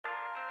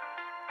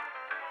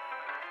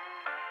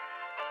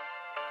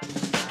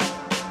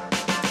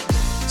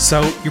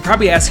So you're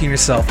probably asking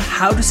yourself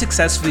how to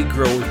successfully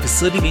grow a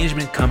facility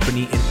management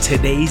company in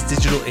today's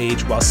digital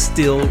age while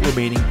still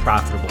remaining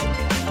profitable.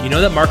 You know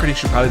that marketing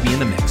should probably be in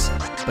the mix,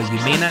 but you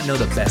may not know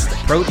the best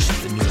approach,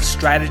 the newest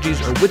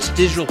strategies, or which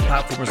digital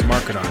platforms to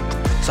market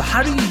on. So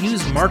how do you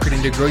use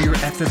marketing to grow your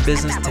effing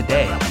business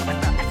today?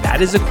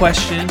 That is a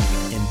question,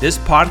 and this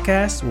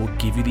podcast will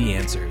give you the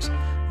answers.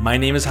 My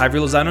name is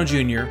Javier Lozano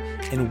Jr.,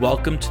 and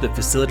welcome to the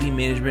Facility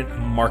Management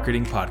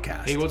Marketing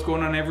Podcast. Hey, what's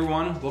going on,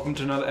 everyone? Welcome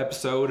to another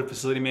episode of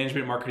Facility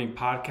Management Marketing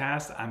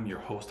Podcast. I'm your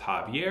host,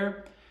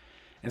 Javier.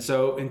 And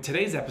so in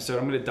today's episode,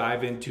 I'm going to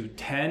dive into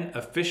 10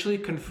 officially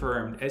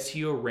confirmed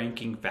SEO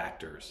ranking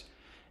factors.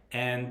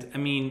 And I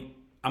mean,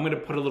 I'm going to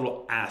put a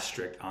little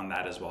asterisk on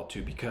that as well,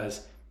 too,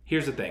 because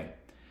here's the thing.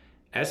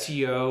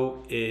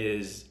 SEO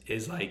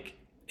is like,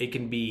 it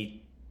can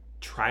be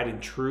tried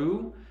and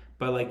true,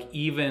 but like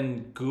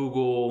even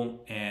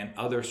Google and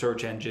other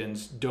search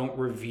engines don't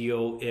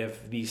reveal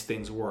if these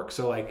things work.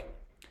 So like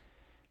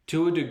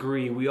to a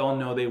degree, we all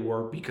know they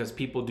work because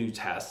people do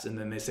tests and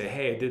then they say,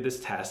 hey, I did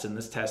this test and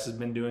this test has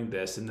been doing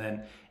this. And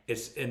then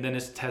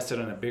it's tested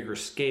on a bigger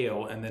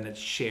scale and then it's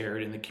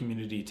shared and the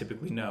community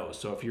typically knows.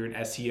 So if you're an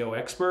SEO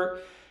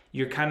expert,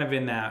 you're kind of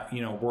in that,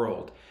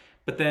 world.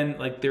 But then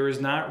like there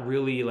is not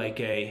really like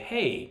a,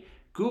 hey,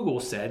 Google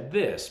said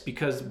this,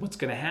 because what's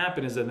going to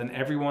happen is that then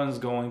everyone's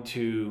going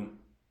to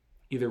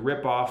either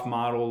rip off,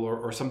 model,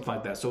 or something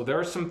like that. So there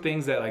are some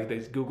things that like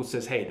Google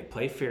says, hey, to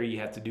play fair, you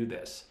have to do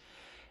this.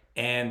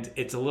 And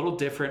it's a little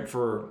different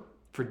for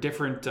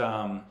different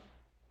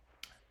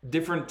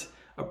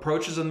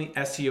approaches on the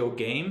SEO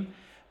game.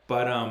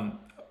 But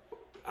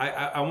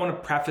I want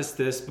to preface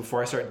this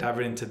before I start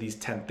diving into these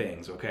 10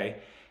 things,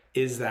 okay?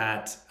 Is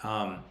that,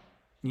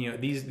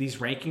 these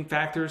ranking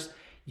factors,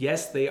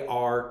 yes, they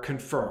are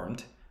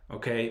confirmed,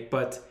 okay?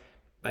 But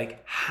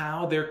like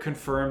how they're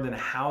confirmed and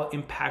how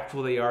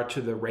impactful they are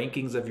to the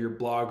rankings of your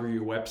blog or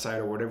your website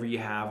or whatever you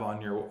have on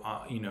your,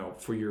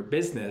 for your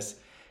business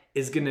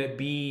is going to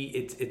be,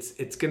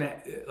 it's going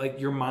to, like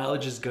your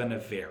mileage is going to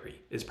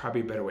vary is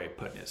probably a better way of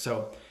putting it.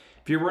 So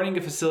if you're running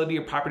a facility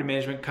or property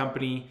management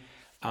company,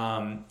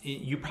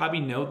 you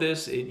probably know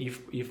this.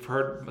 You've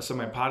heard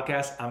some of my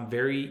podcasts. I'm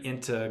very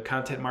into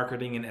content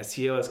marketing and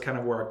SEO. That's kind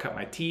of where I cut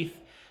my teeth.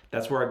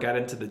 That's where I got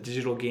into the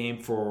digital game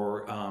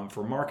for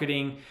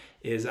marketing.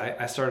 Is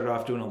I started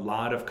off doing a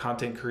lot of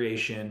content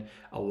creation,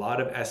 a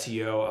lot of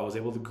SEO. I was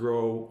able to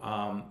grow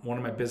one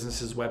of my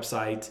business's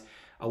website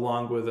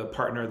along with a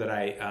partner that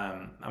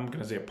I'm going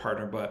to say a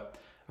partner, but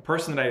a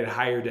person that I had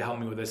hired to help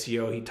me with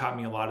SEO. He taught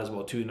me a lot as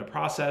well too in the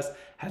process.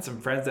 Had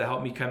some friends that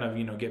helped me kind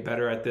of get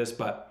better at this.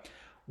 But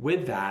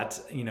with that,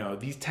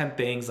 these 10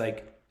 things,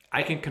 like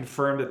I can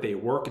confirm that they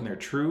work and they're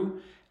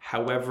true.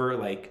 However,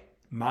 like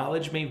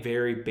mileage may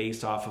vary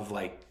based off of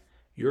like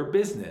your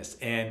business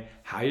and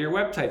how your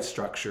website's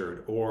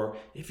structured, or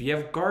if you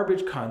have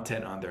garbage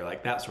content on there,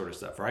 like that sort of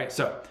stuff, right?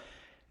 So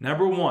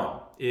number one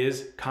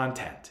is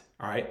content,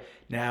 all right?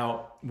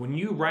 Now, when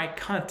you write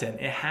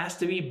content, it has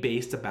to be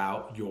based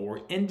about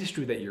your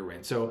industry that you're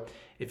in. So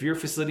if you're a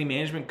facility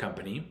management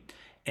company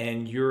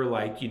and you're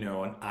like, an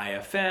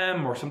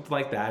IFM or something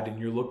like that, and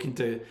you're looking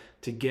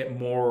to get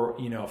more,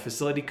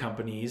 facility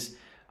companies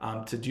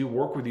to do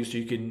work with you so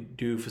you can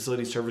do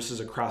facility services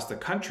across the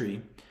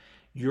country,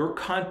 your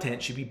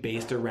content should be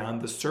based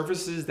around the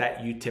services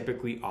that you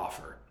typically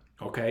offer,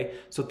 okay?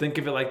 So think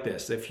of it like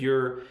this. If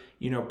you're,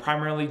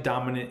 primarily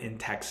dominant in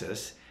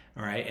Texas,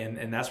 all right,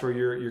 and that's where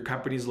your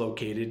company is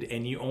located,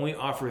 and you only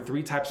offer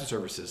 3 types of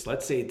services.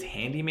 Let's say it's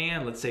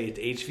handyman, let's say it's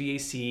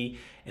HVAC,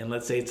 and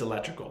let's say it's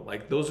electrical.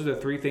 Like those are the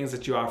 3 things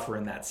that you offer,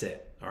 and that's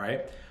it, all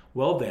right?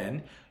 Well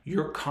then,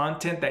 your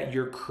content that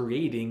you're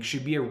creating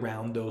should be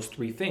around those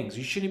 3 things.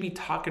 You shouldn't be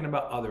talking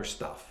about other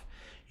stuff.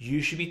 You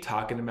should be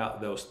talking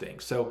about those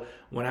things. So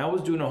when I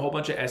was doing a whole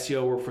bunch of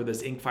SEO work for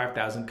this Inc.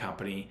 5000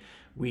 company,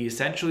 we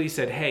essentially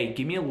said, hey,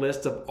 give me a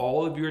list of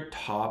all of your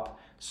top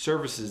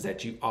services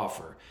that you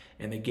offer.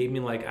 And they gave me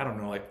like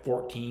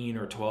 14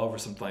 or 12 or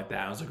something like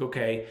that. I was like,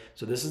 okay,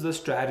 so this is the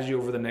strategy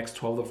over the next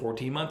 12 to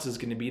 14 months is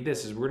going to be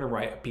this, is we're going to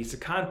write a piece of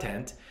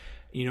content,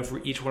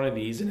 for each one of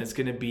these, and it's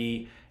going to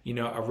be,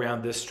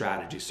 around this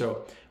strategy.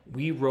 So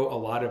we wrote a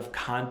lot of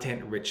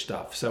content-rich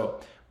stuff. So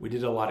we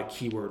did a lot of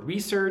keyword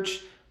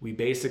research. We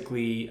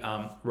basically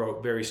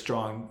wrote very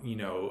strong,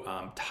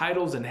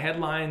 titles and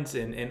headlines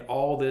and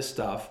all this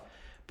stuff.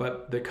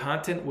 But the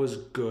content was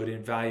good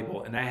and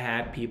valuable, and I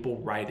had people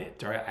write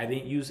it. All right? I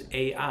didn't use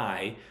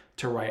AI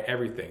to write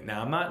everything.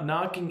 Now, I'm not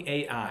knocking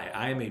AI.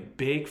 I am a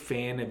big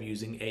fan of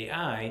using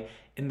AI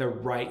in the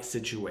right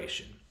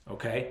situation.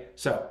 Okay?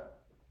 So,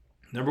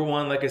 number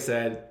one, like I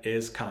said,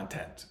 is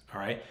content.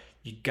 All right?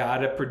 You got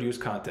to produce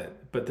content.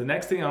 But the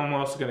next thing I'm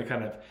also going to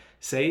kind of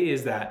say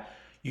is that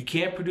you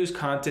can't produce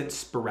content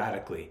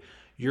sporadically.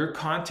 Your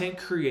content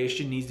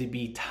creation needs to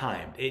be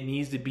timed. It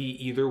needs to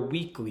be either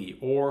weekly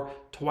or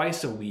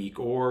twice a week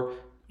or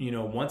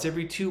once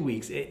every 2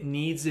 weeks. It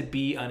needs to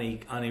be on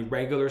a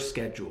regular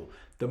schedule.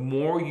 The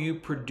more you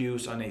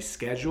produce on a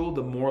schedule,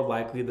 the more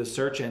likely the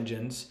search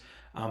engines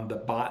the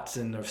bots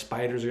and the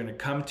spiders are going to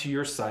come to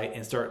your site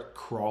and start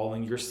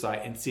crawling your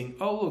site and seeing,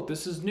 oh, look,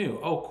 this is new.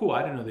 Oh, cool.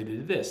 I didn't know they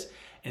did this.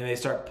 And they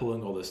start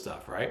pulling all this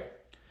stuff, right?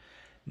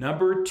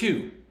 Number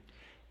 2,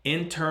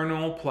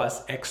 internal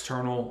plus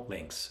external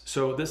links.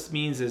 So this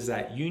means is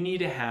that you need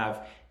to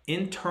have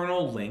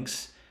internal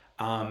links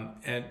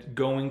and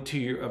going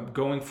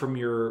from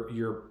your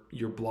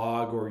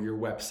blog or your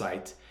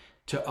website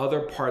to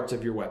other parts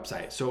of your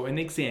website. So an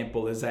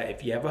example is that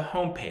if you have a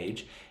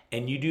homepage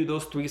and you do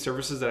those 3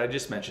 services that I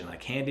just mentioned,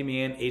 like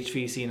handyman,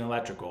 HVAC, and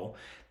electrical,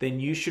 then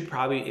you should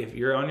probably, if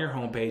you're on your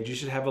homepage, you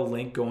should have a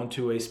link going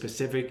to a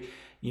specific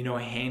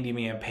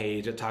handyman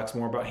page that talks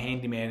more about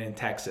handyman in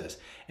Texas,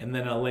 and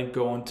then a link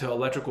going to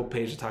electrical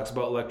page that talks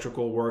about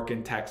electrical work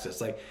in Texas,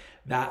 like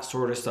that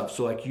sort of stuff.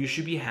 So like you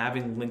should be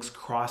having links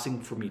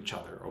crossing from each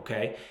other,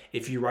 okay?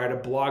 If you write a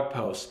blog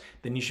post,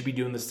 then you should be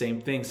doing the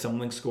same thing. Some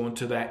links going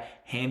to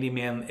that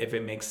handyman if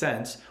it makes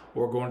sense,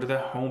 or going to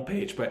the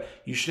homepage, but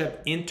you should have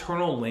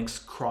internal links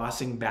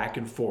crossing back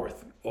and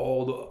forth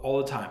all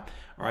the time,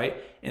 all right?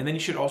 And then you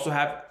should also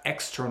have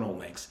external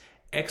links.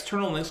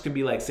 External links can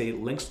be like, say,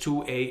 links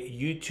to a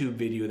YouTube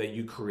video that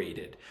you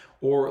created,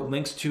 or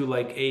links to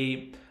like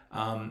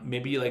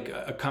maybe like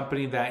a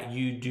company that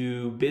you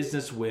do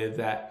business with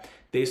that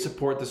they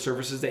support the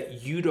services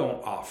that you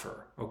don't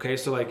offer. Okay,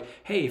 so like,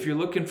 hey, if you're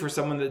looking for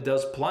someone that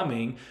does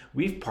plumbing,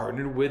 we've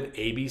partnered with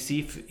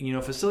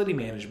ABC, facility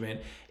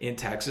management in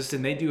Texas,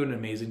 and they do an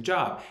amazing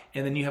job.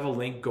 And then you have a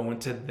link going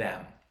to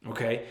them.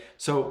 Okay,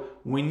 so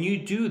when you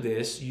do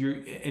this,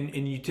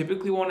 you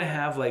typically want to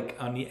have, like,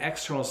 on the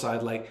external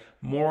side, like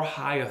more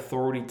high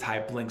authority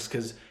type links,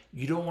 because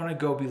you don't want to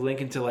go be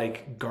linking to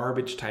like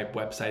garbage type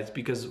websites,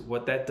 because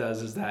what that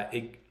does is that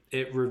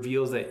it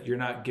reveals that you're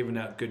not giving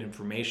out good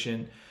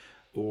information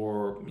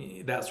or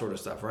that sort of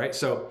stuff, right?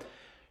 So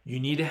you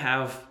need to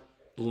have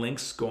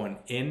links going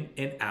in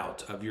and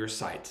out of your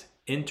site,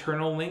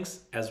 internal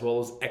links as well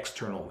as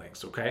external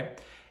links, okay?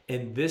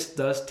 And this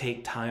does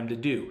take time to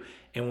do.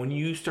 And when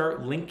you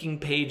start linking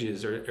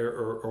pages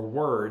or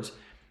words,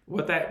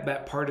 what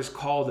that part is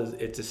called is,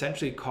 it's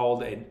essentially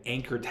called an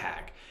anchor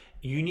tag.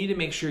 You need to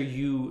make sure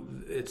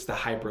it's the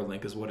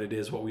hyperlink is what it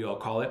is, what we all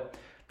call it.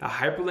 The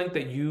hyperlink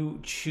that you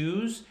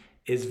choose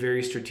is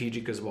very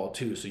strategic as well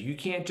too. So you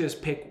can't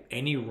just pick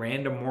any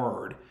random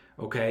word,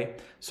 okay?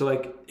 So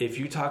like if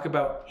you talk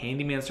about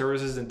handyman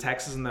services in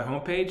Texas on the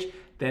homepage,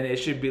 then it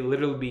should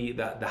literally be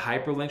the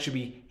hyperlink should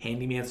be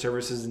handyman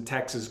services in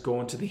Texas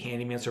going to the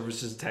handyman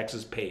services in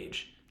Texas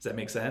page. Does that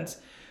make sense?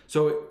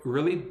 So it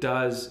really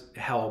does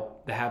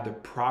help to have the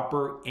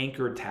proper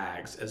anchor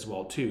tags as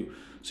well too.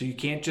 So you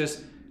can't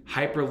just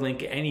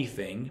hyperlink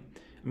anything.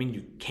 I mean,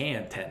 you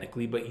can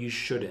technically, but you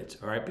shouldn't,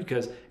 all right?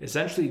 Because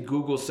essentially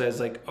Google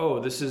says like, oh,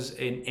 this is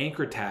an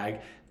anchor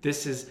tag.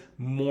 This is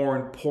more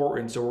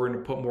important, so we're going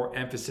to put more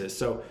emphasis.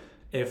 So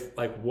if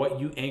like what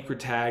you anchor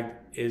tag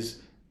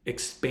is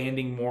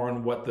expanding more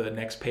on what the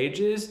next page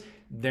is,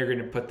 they're going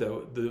to put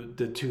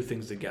the two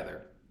things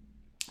together.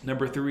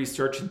 Number 3,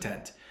 search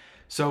intent.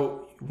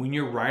 So when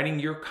you're writing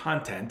your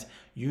content,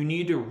 you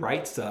need to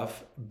write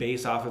stuff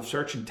based off of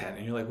search intent.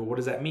 And you're like, well, what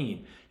does that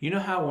mean? You know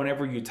how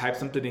whenever you type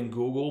something in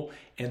Google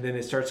and then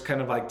it starts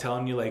kind of like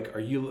telling you like, are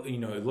you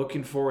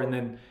looking for, and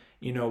then,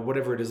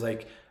 whatever it is,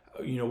 like,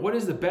 what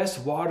is the best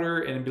water?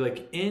 And it'd be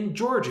like in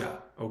Georgia.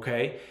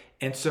 Okay.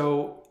 And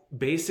so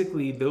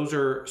basically those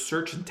are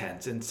search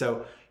intents. And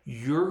so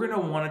you're going to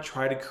want to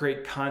try to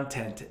create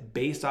content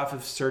based off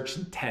of search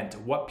intent,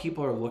 what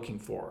people are looking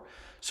for.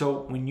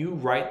 So when you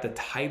write the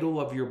title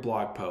of your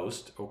blog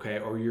post, okay,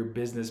 or your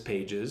business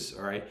pages,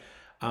 all right,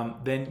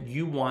 then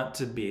you want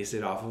to base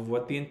it off of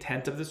what the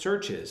intent of the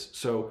search is.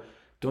 So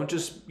don't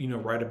just,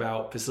 write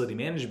about facility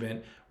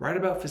management, write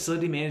about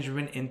facility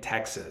management in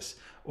Texas,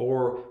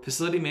 or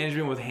facility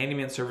management with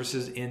handyman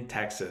services in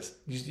Texas.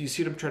 You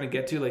see what I'm trying to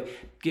get to?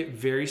 Like, get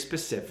very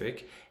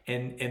specific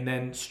and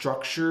then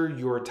structure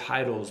your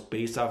titles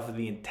based off of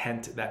the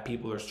intent that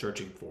people are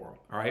searching for,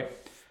 all right?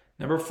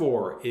 Number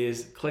 4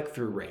 is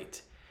click-through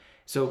rate.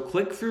 So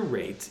click-through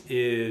rate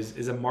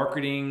is a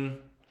marketing,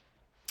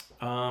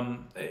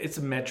 it's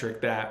a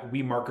metric that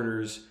we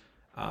marketers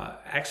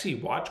actually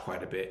watch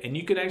quite a bit. And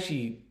you can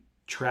actually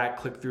track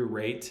click-through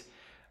rate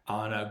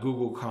on a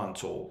Google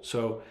Console.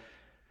 So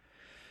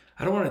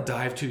I don't want to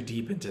dive too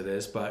deep into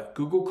this, but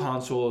Google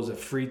Console is a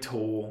free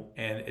tool,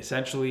 and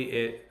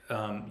essentially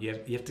you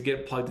have to get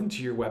it plugged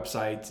into your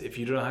website. If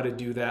you don't know how to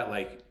do that,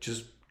 like,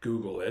 just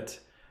Google it.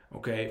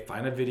 Okay,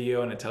 find a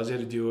video and it tells you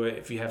how to do it.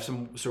 If you have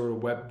some sort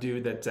of web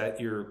dude that's at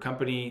your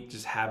company,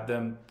 just have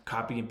them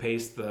copy and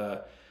paste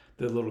the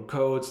little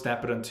code,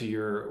 snap it onto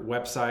your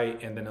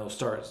website, and then it'll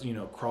start,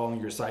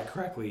 crawling your site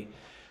correctly.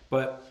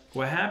 But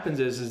what happens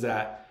is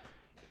that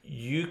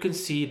you can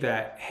see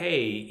that,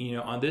 hey,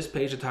 on this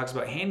page that talks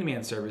about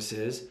handyman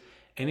services,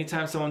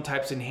 anytime someone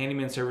types in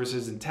handyman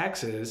services in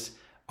Texas,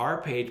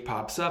 our page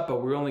pops up,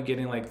 but we're only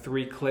getting like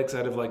 3 clicks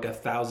out of like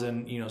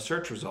 1,000,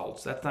 search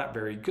results. That's not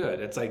very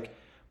good. It's like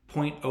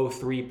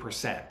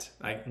 0.03%,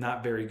 like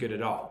not very good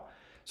at all.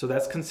 So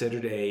that's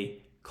considered a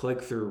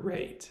click-through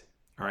rate,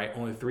 All right,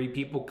 only 3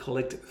 people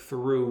clicked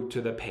through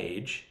to the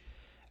page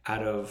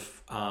out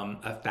of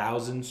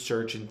 1,000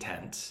 search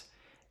intents.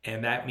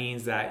 And that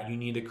means that you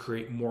need to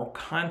create more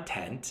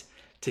content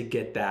to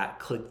get that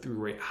click-through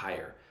rate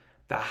higher.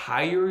 The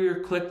higher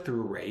your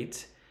click-through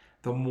rate,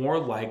 the more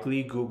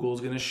likely Google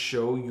is going to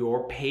show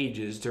your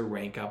pages to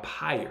rank up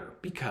higher,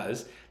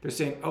 because they're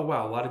saying, oh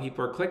wow, a lot of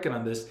people are clicking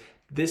on this.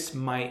 This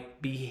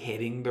might be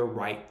hitting the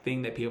right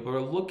thing that people are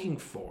looking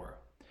for.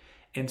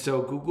 And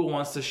so Google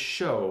wants to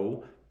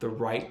show the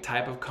right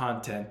type of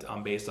content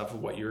based off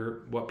of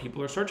what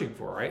people are searching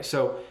for, right?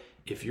 So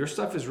if your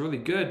stuff is really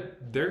good,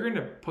 they're going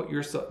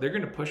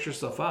to push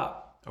yourself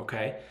up,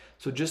 okay?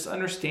 So just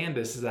understand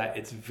this, is that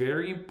it's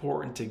very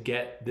important to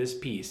get this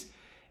piece,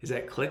 is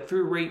that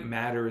click-through rate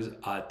matters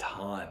a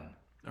ton,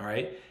 all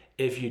right?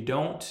 If you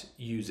don't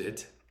use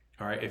it,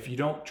 all right, if you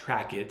don't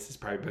track it, it's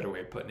probably a better way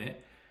of putting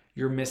it,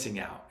 you're missing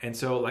out. And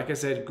so, like I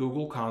said,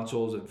 Google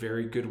Console is a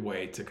very good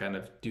way to kind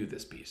of do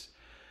this piece.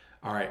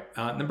 All right,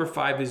 number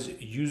 5 is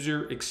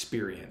user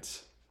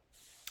experience.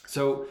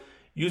 So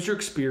user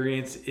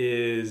experience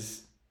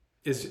is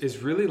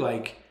really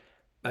like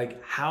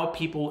how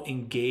people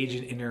engage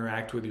and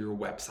interact with your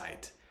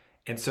website.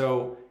 And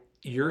so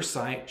your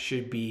site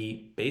should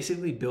be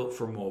basically built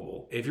for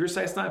mobile. If your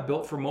site's not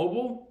built for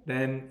mobile,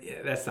 then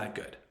that's not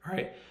good, all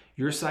right?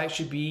 Your site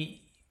should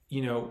be,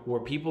 where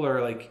people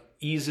are like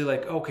easily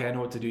like, okay, I know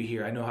what to do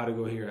here. I know how to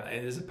go here.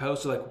 As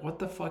opposed to like, what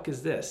the fuck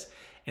is this?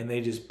 And they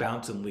just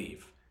bounce and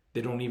leave. They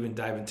don't even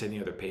dive into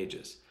any other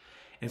pages.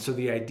 And so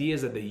the idea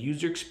is that the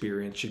user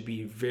experience should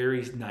be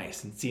very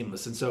nice and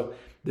seamless. And so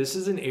this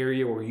is an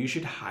area where you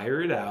should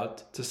hire it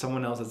out to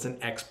someone else that's an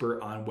expert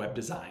on web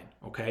design,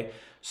 okay?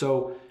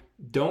 So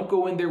don't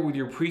go in there with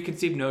your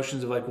preconceived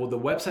notions of like, well, the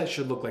website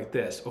should look like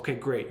this. Okay,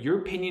 great. Your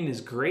opinion is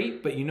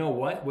great, but you know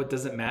what? What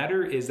doesn't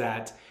matter is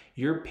that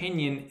your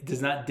opinion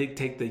does not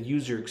dictate the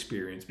user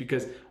experience,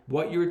 because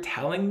what you're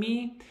telling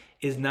me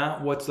is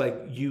not what's like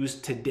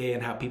used today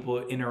and how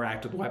people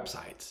interact with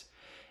websites.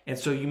 And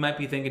so you might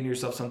be thinking to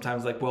yourself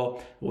sometimes like,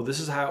 well, this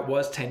is how it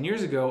was 10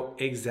 years ago.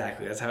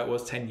 Exactly. That's how it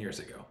was 10 years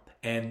ago.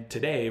 And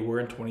today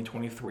we're in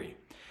 2023.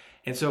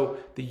 And so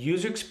the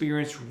user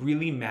experience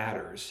really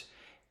matters.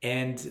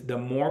 And the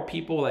more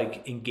people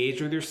like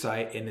engage with your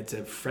site and it's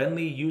a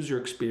friendly user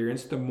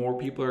experience, the more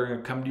people are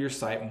going to come to your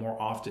site more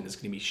often. It's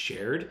going to be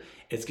shared.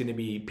 It's going to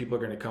be, people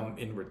are going to come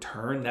in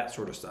return, that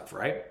sort of stuff,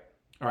 right?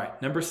 All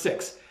right. Number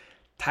 6,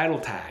 title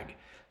tag.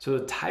 So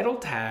the title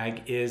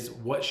tag is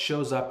what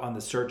shows up on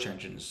the search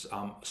engines,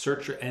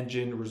 search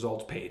engine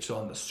results page. So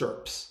on the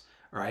SERPs,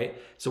 right?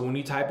 So when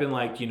you type in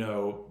like,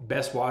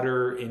 best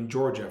water in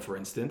Georgia, for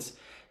instance,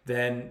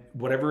 then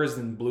whatever is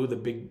in blue, the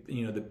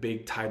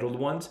big titled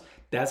ones,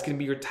 that's going to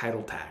be your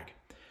title tag.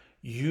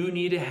 You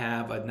need to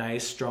have a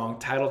nice, strong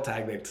title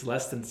tag that's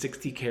less than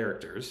 60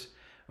 characters,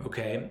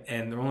 okay?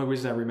 And the only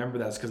reason I remember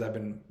that is because I've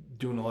been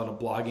doing a lot of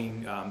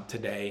blogging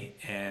today,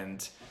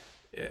 and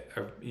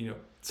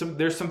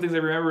there's some things I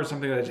remember and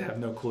something that I just have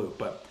no clue,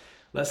 but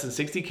less than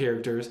 60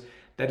 characters,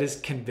 that is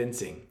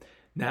convincing.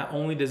 Not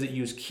only does it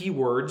use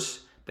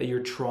keywords that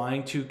you're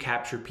trying to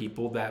capture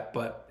people,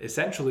 but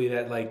essentially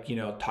that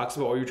talks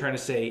about what you're trying to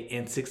say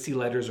in 60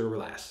 letters or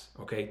less,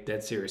 okay?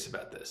 Dead serious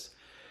about this.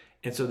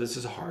 And so this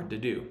is hard to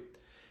do.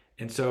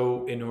 And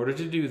so in order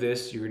to do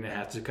this, you're gonna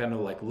have to kind of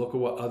like look at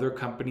what other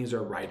companies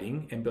are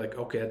writing and be like,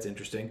 okay, that's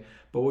interesting.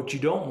 But what you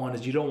don't want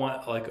is you don't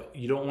want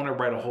to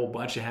write a whole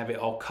bunch and have it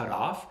all cut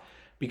off,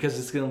 because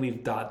it's gonna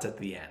leave dots at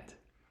the end.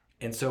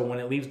 And so when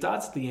it leaves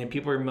dots at the end,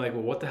 people are gonna be like,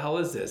 well, what the hell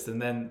is this?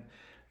 And then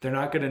they're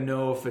not gonna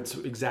know if it's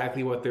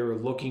exactly what they were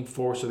looking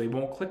for, so they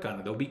won't click on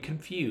it. They'll be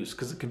confused,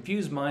 because a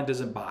confused mind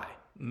doesn't buy.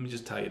 Let me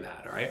just tell you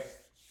that, all right?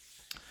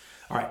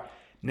 All right,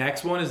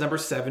 next one is number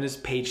 7 is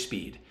page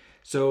speed.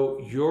 So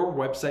your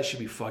website should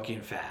be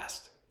fucking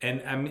fast.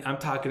 And I'm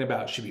talking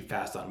about should be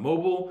fast on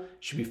mobile,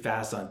 should be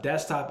fast on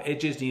desktop. It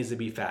just needs to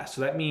be fast.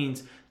 So that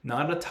means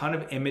not a ton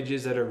of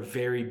images that are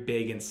very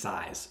big in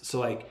size. So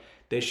like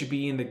they should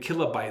be in the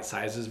kilobyte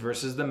sizes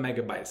versus the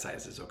megabyte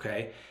sizes,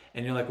 okay?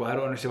 And you're like, well, I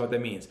don't understand what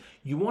that means.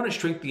 You want to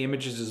shrink the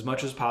images as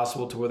much as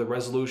possible to where the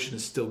resolution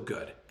is still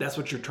good. That's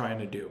what you're trying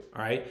to do,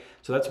 all right?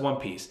 So that's one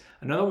piece.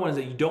 Another one is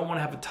that you don't want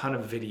to have a ton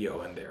of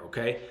video in there,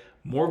 okay?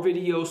 More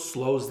video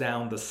slows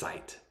down the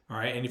site. All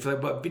right, and if you're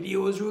like, but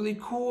video is really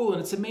cool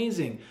and it's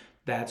amazing,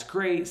 that's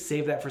great.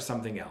 Save that for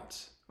something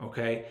else,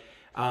 okay?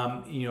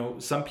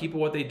 Some people,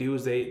 what they do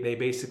is they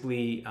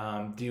basically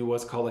do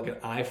what's called like an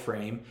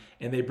iframe,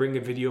 and they bring a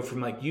video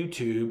from like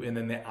YouTube and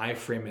then they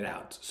iframe it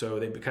out. So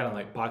they kind of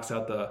like box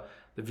out the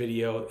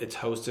video. It's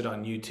hosted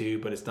on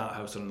YouTube, but it's not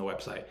hosted on the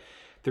website.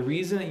 The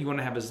reason that you want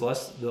to have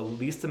the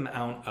least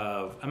amount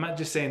of, I'm not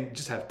just saying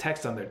just have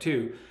text on there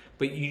too,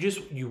 but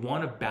you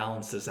want to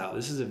balance this out.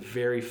 This is a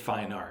very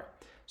fine art.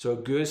 So a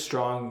good,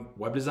 strong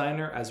web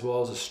designer as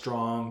well as a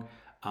strong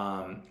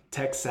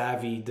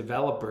tech-savvy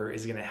developer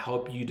is going to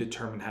help you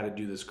determine how to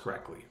do this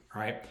correctly, all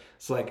right?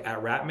 So like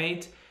at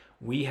Ratmate,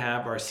 we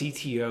have our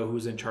CTO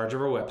who's in charge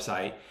of our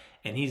website,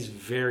 and he's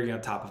very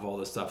on top of all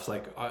this stuff.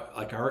 Like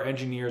our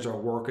engineers are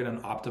working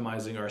on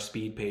optimizing our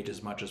speed page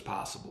as much as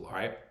possible. All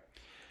right.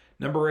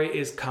 Number 8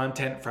 is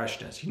content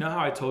freshness. You know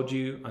how I told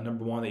you on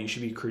number 1 that you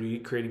should be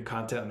creating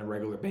content on a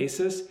regular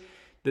basis?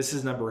 This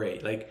is number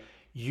 8. Like,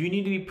 you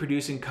need to be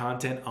producing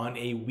content on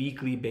a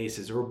weekly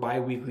basis or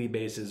bi-weekly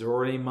basis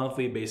or a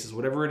monthly basis,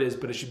 whatever it is,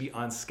 but it should be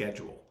on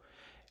schedule.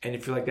 And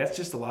if you're like, that's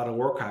just a lot of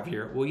work,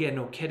 Javier. Well, yeah,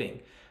 no kidding.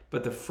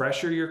 But the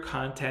fresher your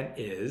content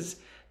is,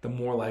 the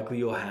more likely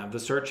you'll have the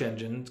search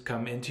engines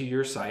come into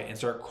your site and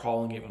start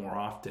crawling it more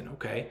often,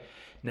 okay?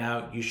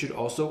 Now, you should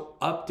also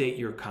update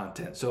your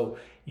content. So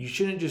you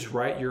shouldn't just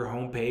write your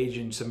homepage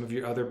and some of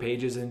your other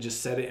pages and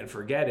just set it and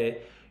forget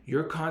it.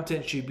 Your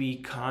content should be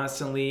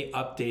constantly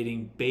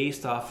updating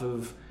based off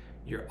of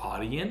your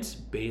audience,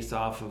 based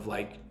off of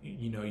like,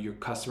 your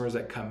customers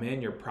that come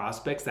in, your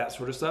prospects, that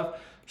sort of stuff,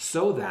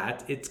 so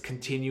that it's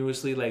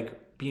continuously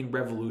like being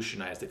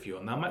revolutionized, if you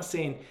will. Now, I'm not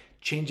saying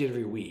change it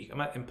every week. I'm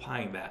not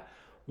implying that.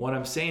 What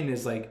I'm saying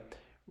is like,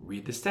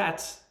 read the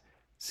stats,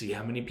 see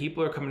how many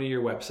people are coming to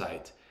your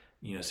website,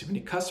 see how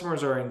many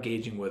customers are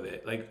engaging with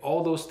it, like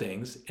all those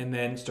things, and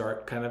then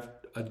start kind of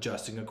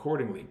adjusting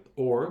accordingly.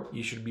 Or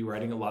you should be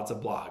writing lots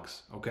of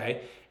blogs,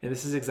 okay? And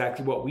this is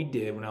exactly what we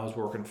did when I was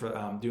working for,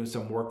 doing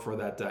some work for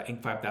that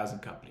Inc. 5000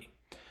 company.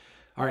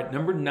 All right,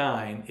 number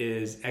 9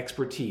 is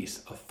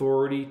expertise,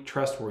 authority,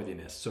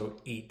 trustworthiness. So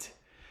EAT.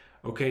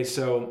 Okay,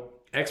 so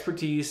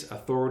expertise,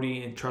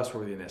 authority, and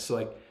trustworthiness. So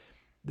like,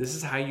 this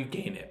is how you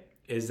gain it,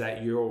 is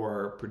that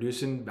you're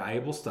producing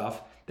valuable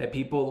stuff that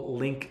people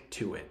link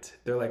to it.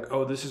 They're like,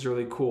 oh, this is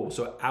really cool.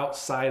 So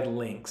outside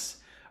links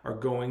are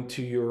going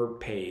to your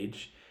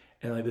page,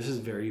 and like, this is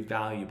very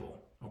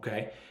valuable,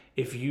 okay?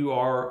 If you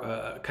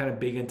are kind of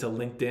big into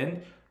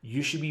LinkedIn,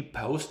 you should be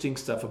posting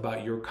stuff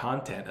about your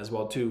content as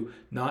well too,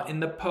 not in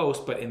the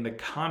post, but in the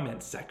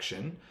comment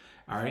section,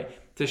 all right,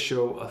 to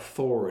show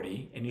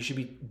authority. And you should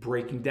be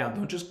breaking down.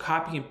 Don't just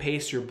copy and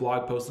paste your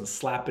blog post and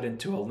slap it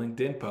into a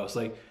LinkedIn post.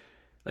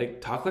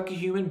 Like talk like a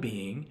human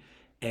being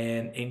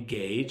and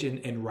engage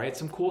and write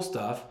some cool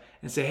stuff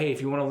and say, hey,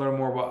 if you want to learn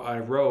more about what I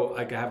wrote,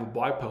 like I have a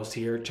blog post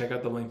here, check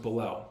out the link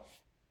below.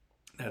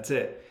 That's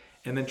it.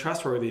 And then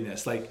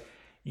trustworthiness, like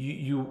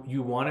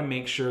you want to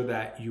make sure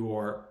that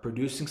you're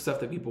producing stuff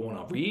that people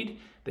want to read,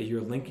 that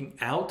you're linking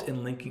out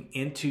and linking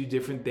into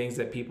different things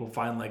that people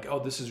find like,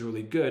 oh, this is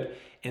really good.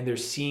 And they're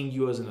seeing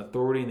you as an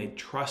authority and they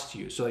trust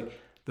you. So like,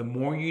 the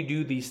more you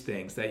do these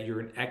things, that you're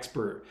an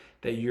expert,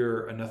 that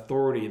you're an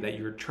authority, that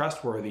you're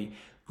trustworthy,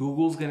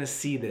 Google's going to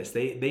see this.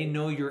 They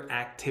know your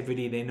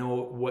activity. They know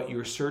what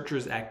your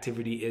searchers'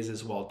 activity is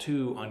as well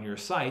too on your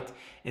site.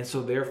 And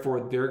so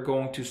therefore they're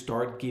going to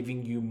start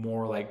giving you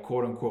more like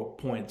quote unquote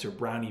points or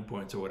brownie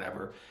points or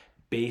whatever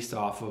based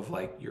off of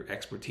like your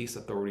expertise,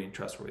 authority, and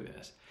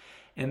trustworthiness.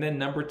 And then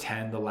number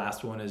 10, the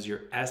last one, is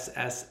your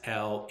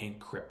SSL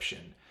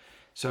encryption.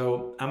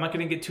 So I'm not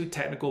going to get too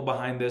technical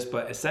behind this,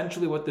 but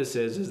essentially what this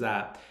is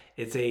that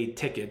it's a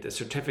ticket, a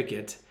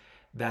certificate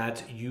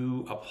that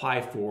you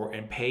apply for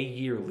and pay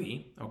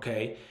yearly,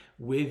 okay,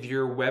 with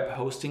your web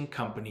hosting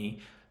company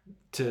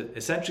to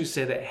essentially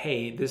say that,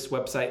 hey, this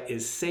website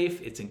is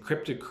safe, it's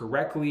encrypted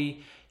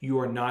correctly, you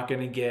are not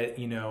going to get,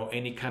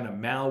 any kind of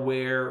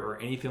malware or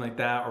anything like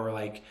that, or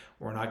like,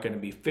 we're not going to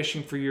be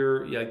phishing for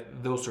your,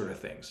 like those sort of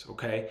things,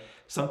 okay?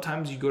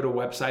 Sometimes you go to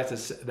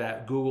websites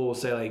that Google will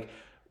say like,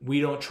 we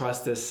don't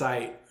trust this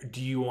site, do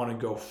you want to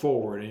go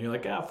forward? And you're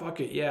like, fuck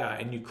it, yeah.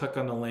 And you click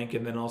on the link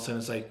and then all of a sudden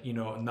it's like,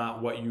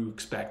 not what you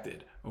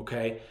expected,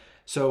 okay?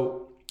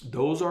 So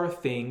those are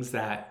things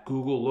that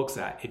Google looks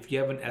at. If you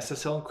have an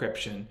SSL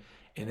encryption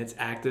and it's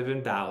active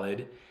and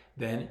valid,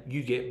 then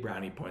you get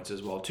brownie points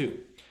as well too.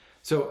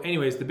 So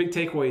anyways, the big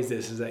takeaway is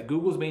this, is that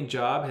Google's main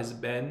job has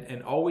been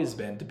and always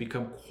been to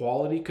become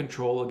quality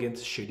control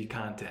against shitty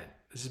content.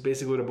 This is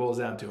basically what it boils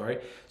down to, all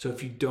right? So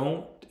if you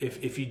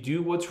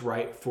do what's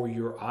right for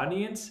your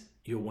audience,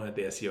 you'll win at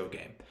the SEO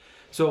game.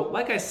 So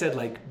like I said,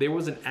 like there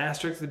was an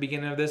asterisk at the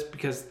beginning of this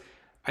because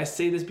I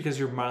say this because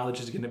your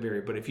mileage is going to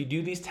vary. But if you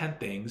do these 10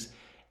 things,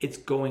 it's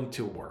going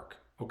to work,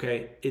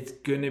 okay? It's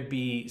going to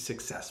be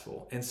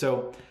successful. And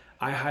so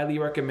I highly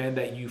recommend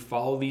that you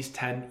follow these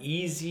 10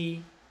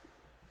 easy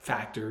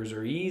factors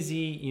or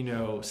easy,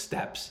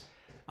 steps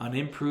on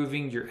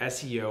improving your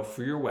SEO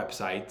for your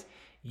website.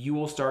 You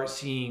will start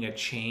seeing a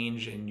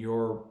change in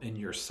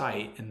your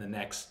site in the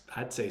next,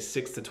 I'd say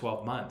 6 to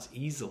 12 months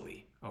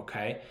easily,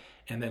 okay?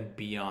 And then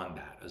beyond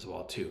that as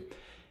well too.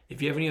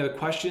 If you have any other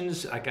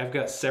questions, like I've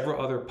got several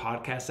other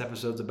podcast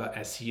episodes about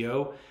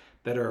SEO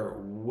that are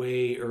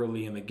way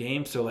early in the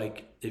game. So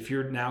like if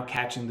you're now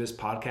catching this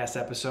podcast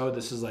episode,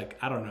 this is like,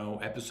 I don't know,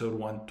 episode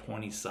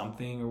 120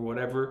 something or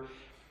whatever.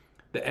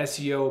 The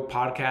SEO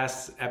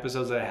podcast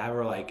episodes that I have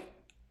are like,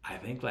 I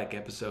think like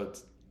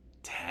episodes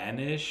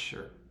 10-ish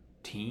or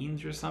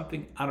teens or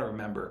something. I don't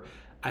remember.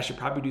 I should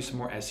probably do some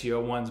more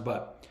SEO ones,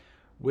 but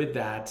with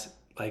that,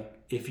 like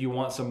if you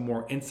want some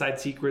more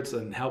inside secrets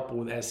and help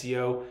with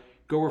SEO,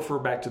 go refer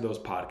back to those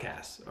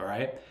podcasts. All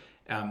right.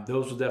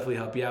 Those will definitely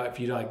help you out. If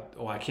you're like,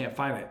 oh, I can't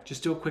find it,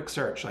 just do a quick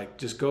search. Like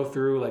just go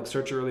through, like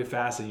search it really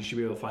fast, and you should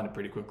be able to find it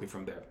pretty quickly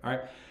from there. All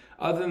right.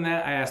 Other than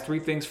that, I asked 3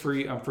 things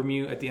from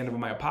you at the end of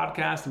my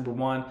podcast. Number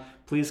 1,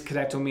 please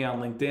connect with me on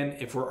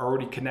LinkedIn. If we're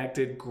already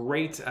connected,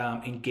 great.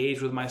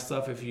 Engage with my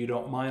stuff if you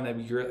don't mind. I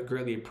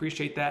greatly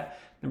appreciate that.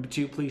 Number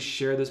 2, please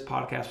share this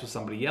podcast with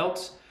somebody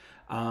else,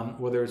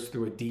 whether it's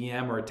through a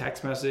DM or a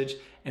text message.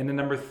 And then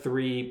number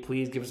 3,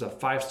 please give us a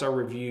 5-star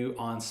review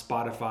on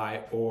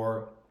Spotify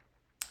or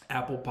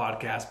Apple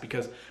Podcasts,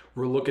 because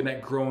we're looking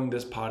at growing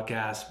this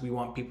podcast. We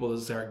want people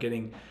to start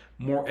getting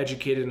more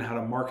educated in how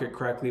to market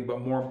correctly,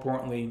 but more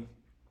importantly,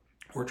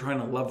 we're trying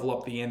to level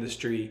up the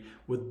industry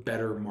with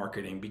better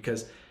marketing,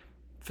 because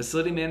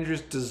facility managers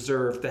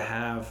deserve to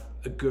have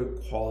a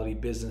good quality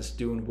business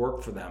doing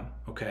work for them,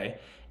 okay?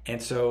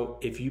 And so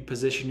if you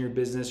position your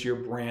business, your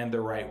brand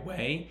the right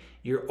way,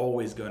 you're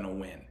always going to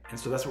win. And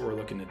so that's what we're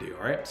looking to do,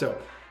 all right? So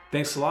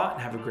thanks a lot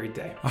and have a great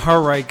day.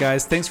 All right,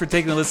 guys. Thanks for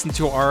taking a listen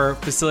to our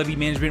Facility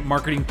Management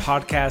Marketing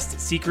Podcast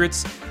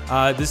Secrets.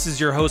 This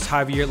is your host,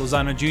 Javier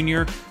Lozano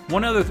Jr.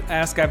 One other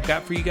ask I've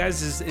got for you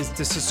guys is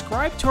to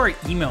subscribe to our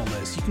email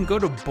list. You can go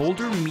to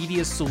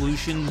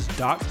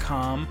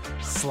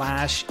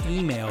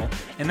bouldermediasolutions.com/email,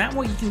 and that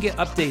way you can get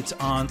updates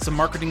on some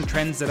marketing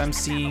trends that I'm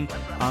seeing,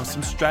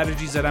 some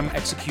strategies that I'm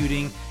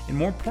executing, and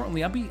more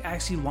importantly, I'll be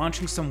actually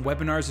launching some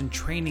webinars and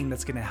training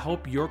that's going to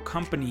help your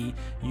company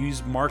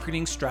use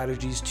marketing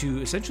strategies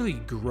to essentially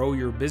grow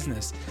your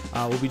business.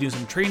 We'll be doing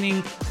some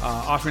training,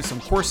 offering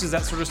some courses,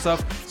 that sort of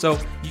stuff. So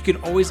you can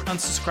always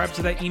unsubscribe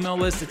to that email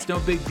list. It's no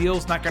big deal.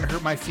 It's not going to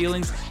hurt my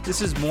feelings.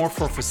 This is more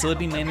for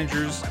facility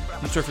managers,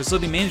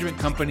 facility management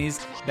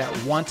companies that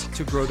want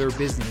to grow their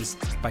business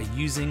by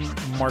using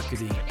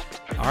marketing.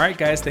 All right,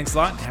 guys, thanks a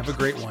lot and have a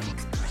great one.